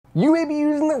You may be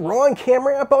using the wrong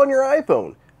camera app on your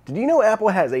iPhone. Did you know Apple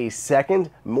has a second,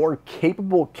 more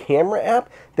capable camera app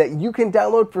that you can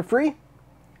download for free?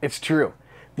 It's true.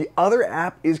 The other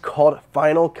app is called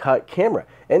Final Cut Camera,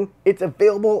 and it's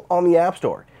available on the App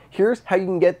Store. Here's how you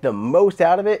can get the most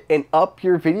out of it and up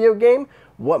your video game,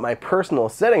 what my personal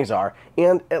settings are,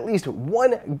 and at least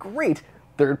one great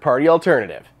third-party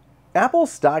alternative.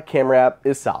 Apple's stock camera app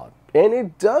is solid, and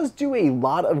it does do a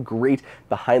lot of great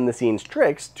behind-the-scenes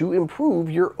tricks to improve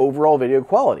your overall video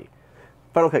quality.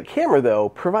 Final Cut Camera, though,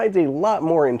 provides a lot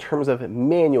more in terms of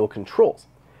manual controls.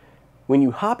 When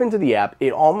you hop into the app,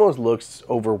 it almost looks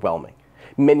overwhelming.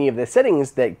 Many of the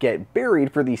settings that get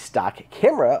buried for the stock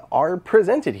camera are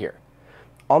presented here.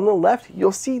 On the left,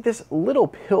 you'll see this little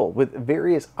pill with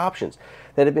various options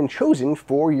that have been chosen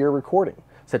for your recording,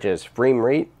 such as frame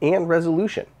rate and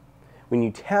resolution. When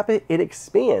you tap it, it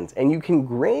expands and you can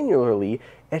granularly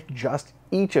adjust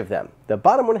each of them. The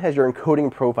bottom one has your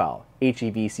encoding profile,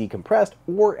 HEVC compressed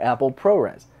or Apple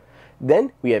ProRes.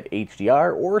 Then we have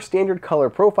HDR or standard color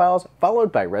profiles,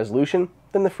 followed by resolution,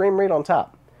 then the frame rate on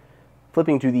top.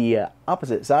 Flipping to the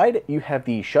opposite side, you have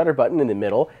the shutter button in the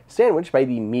middle, sandwiched by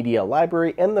the media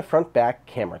library and the front-back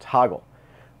camera toggle.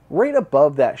 Right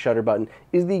above that shutter button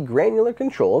is the granular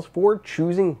controls for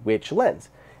choosing which lens.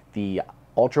 The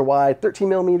ultra-wide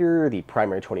 13mm, the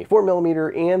primary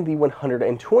 24mm, and the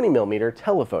 120mm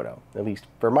telephoto, at least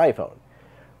for my phone.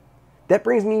 That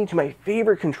brings me to my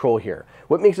favorite control here,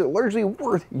 what makes it largely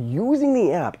worth using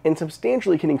the app and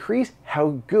substantially can increase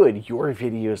how good your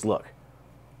videos look.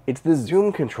 It's the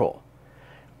zoom control.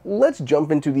 Let's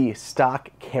jump into the stock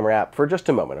camera app for just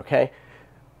a moment, okay?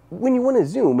 When you want to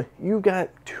zoom, you've got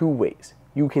two ways.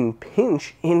 You can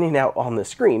pinch in and out on the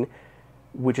screen,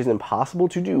 which is impossible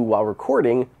to do while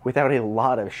recording without a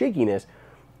lot of shakiness,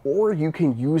 or you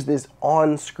can use this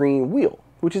on-screen wheel,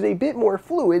 which is a bit more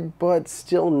fluid, but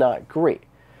still not great.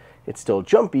 It's still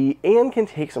jumpy and can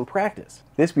take some practice.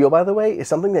 This wheel, by the way, is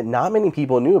something that not many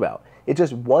people knew about. It's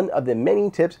just one of the many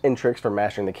tips and tricks for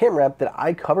mastering the camera app that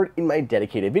I covered in my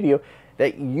dedicated video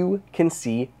that you can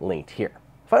see linked here.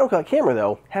 Final Cut Camera,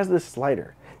 though, has this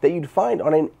slider that you'd find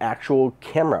on an actual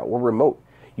camera or remote.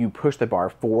 You push the bar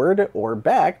forward or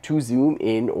back to zoom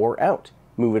in or out.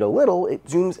 Move it a little, it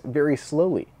zooms very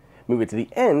slowly. Move it to the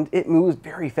end, it moves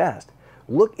very fast.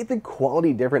 Look at the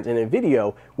quality difference in a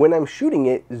video when I'm shooting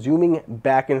it zooming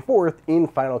back and forth in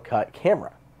Final Cut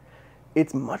Camera.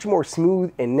 It's much more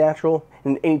smooth and natural,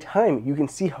 and at any time you can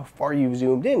see how far you've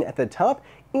zoomed in at the top,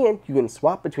 and you can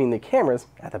swap between the cameras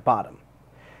at the bottom.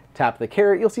 Tap the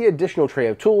caret, you'll see an additional tray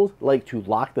of tools like to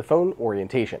lock the phone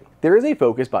orientation. There is a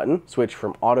focus button, switch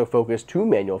from autofocus to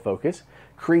manual focus,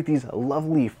 create these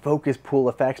lovely focus pull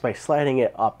effects by sliding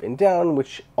it up and down,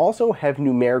 which also have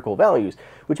numerical values,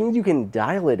 which means you can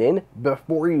dial it in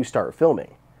before you start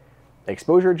filming.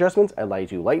 Exposure adjustments allow you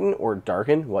to lighten or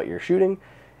darken what you're shooting,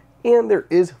 and there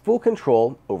is full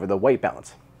control over the white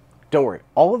balance. Don't worry,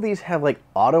 all of these have like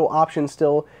auto options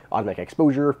still, automatic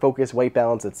exposure, focus, white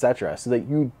balance, etc., so that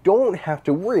you don't have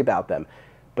to worry about them,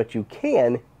 but you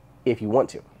can if you want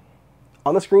to.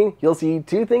 On the screen, you'll see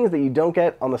two things that you don't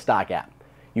get on the stock app.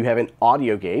 You have an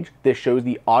audio gauge. This shows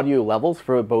the audio levels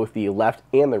for both the left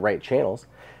and the right channels.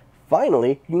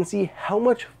 Finally, you can see how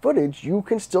much footage you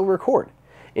can still record.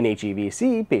 In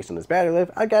HEVC, based on this battery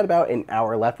life, I've got about an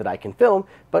hour left that I can film,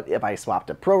 but if I swap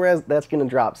to ProRes, that's going to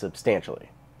drop substantially.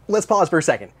 Let's pause for a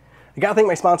second. I gotta thank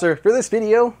my sponsor for this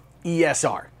video,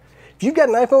 ESR. If you've got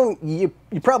an iPhone,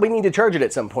 you probably need to charge it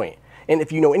at some point. And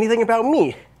if you know anything about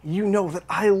me, you know that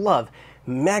I love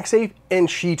MagSafe and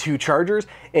Qi 2 chargers,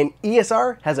 and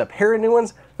ESR has a pair of new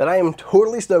ones that I am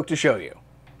totally stoked to show you.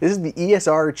 This is the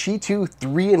ESR Qi 2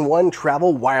 3-in-1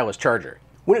 travel wireless charger.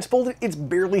 When it's folded, it's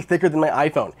barely thicker than my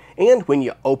iPhone. And when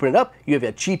you open it up, you have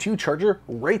a Qi 2 charger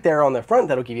right there on the front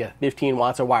that'll give you 15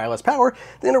 watts of wireless power.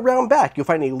 Then around back, you'll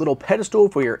find a little pedestal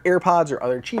for your AirPods or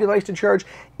other Qi device to charge,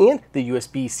 and the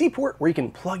USB-C port where you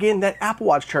can plug in that Apple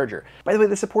Watch charger. By the way,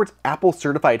 this supports Apple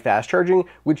certified fast charging,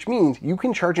 which means you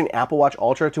can charge an Apple Watch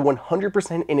Ultra to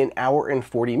 100% in an hour and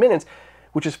 40 minutes,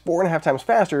 which is 4.5 times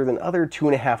faster than other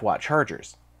 2.5 watt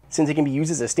chargers. Since it can be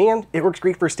used as a stand, it works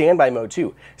great for standby mode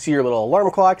too. See your little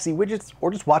alarm clock, see widgets, or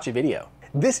just watch a video.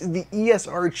 This is the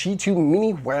ESR Qi 2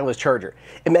 mini wireless charger.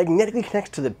 It magnetically connects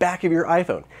to the back of your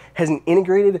iPhone, has an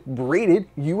integrated braided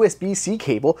USB-C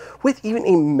cable with even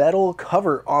a metal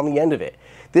cover on the end of it.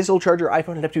 This will charge your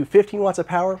iPhone at up to 15 watts of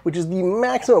power, which is the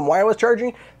maximum wireless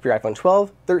charging for your iPhone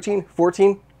 12, 13,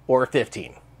 14, or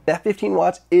 15. That 15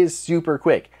 watts is super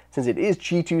quick. Since it is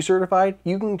Qi 2 certified,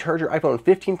 you can charge your iPhone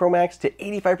 15 Pro Max to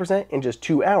 85% in just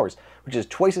 2 hours, which is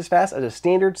twice as fast as a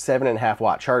standard 7.5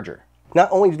 watt charger. Not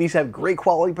only do these have great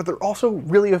quality, but they're also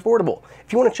really affordable.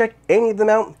 If you want to check any of them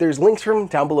out, there's links for them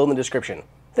down below in the description.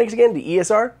 Thanks again to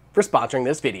ESR for sponsoring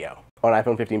this video. On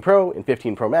iPhone 15 Pro and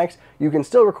 15 Pro Max, you can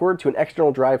still record to an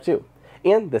external drive too.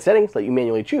 And the settings let you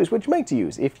manually choose which mic to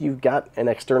use if you've got an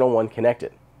external one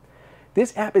connected.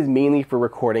 This app is mainly for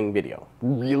recording video,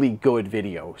 really good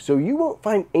video, so you won't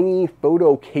find any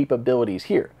photo capabilities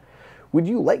here. Would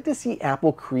you like to see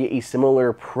Apple create a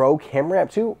similar Pro camera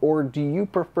app too, or do you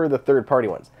prefer the third-party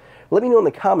ones? Let me know in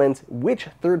the comments which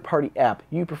third-party app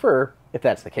you prefer if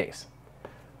that's the case.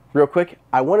 Real quick,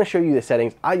 I want to show you the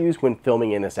settings I use when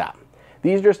filming in this app.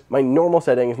 These are just my normal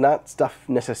settings, not stuff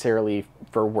necessarily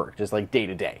for work, just like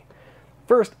day-to-day.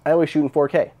 First, I always shoot in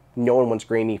 4K. No one wants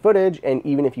grainy footage, and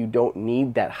even if you don't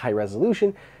need that high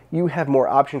resolution, you have more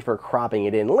options for cropping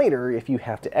it in later if you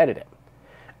have to edit it.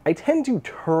 I tend to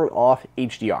turn off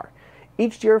HDR.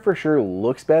 HDR for sure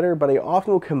looks better, but I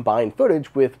often will combine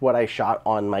footage with what I shot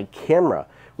on my camera,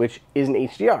 which isn't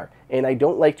HDR, and I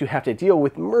don't like to have to deal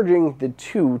with merging the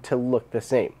two to look the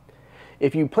same.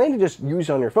 If you plan to just use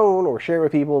it on your phone or share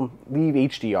with people, leave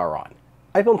HDR on.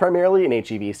 I film primarily in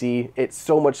HEVC, it's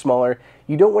so much smaller,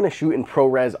 you don't want to shoot in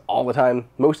ProRes all the time,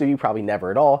 most of you probably never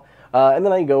at all, and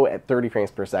then I go at 30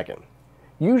 frames per second.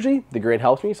 Usually, the grid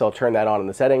helps me, so I'll turn that on in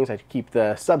the settings. I keep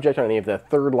the subject on any of the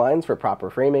third lines for proper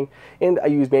framing, and I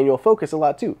use manual focus a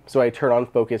lot too, so I turn on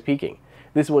focus peaking.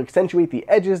 This will accentuate the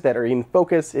edges that are in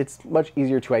focus. It's much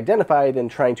easier to identify than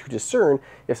trying to discern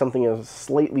if something is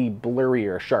slightly blurry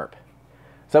or sharp.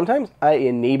 Sometimes I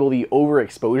enable the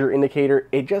overexposure indicator.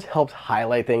 It just helps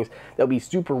highlight things that'll be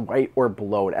super white or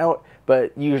blown out,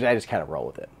 but usually I just kind of roll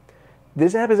with it.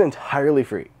 This app is entirely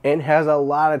free and has a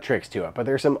lot of tricks to it, but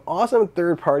there's some awesome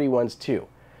third-party ones too.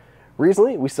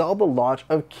 Recently, we saw the launch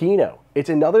of Kino. It's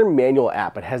another manual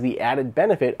app, but has the added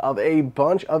benefit of a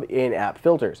bunch of in-app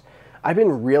filters. I've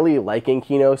been really liking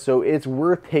Kino, so it's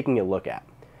worth taking a look at.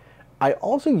 I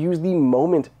also use the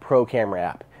Moment Pro Camera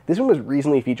app. This one was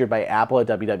recently featured by Apple at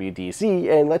WWDC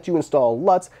and lets you install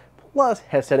LUTs, plus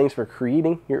has settings for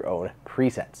creating your own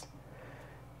presets.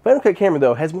 Final Cut Camera,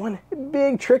 though, has one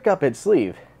big trick up its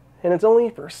sleeve, and it's only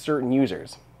for certain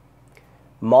users.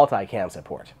 Multi-cam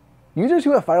support. Users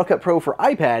who have Final Cut Pro for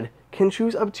iPad can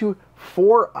choose up to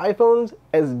 4 iPhones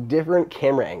as different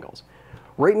camera angles.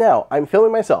 Right now, I'm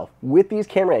filming myself with these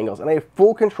camera angles, and I have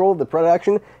full control of the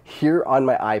production here on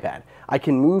my iPad. I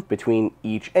can move between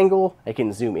each angle, I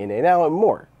can zoom in and out, and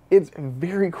more. It's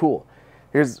very cool.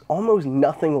 There's almost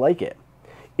nothing like it.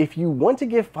 If you want to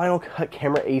give Final Cut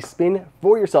Camera a spin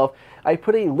for yourself, I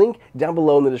put a link down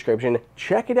below in the description.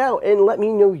 Check it out and let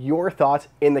me know your thoughts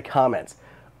in the comments.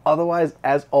 Otherwise,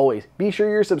 as always, be sure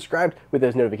you're subscribed with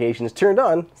those notifications turned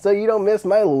on so you don't miss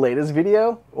my latest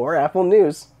video or Apple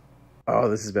news. Oh,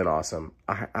 this has been awesome.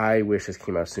 I wish this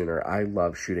came out sooner. I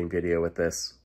love shooting video with this.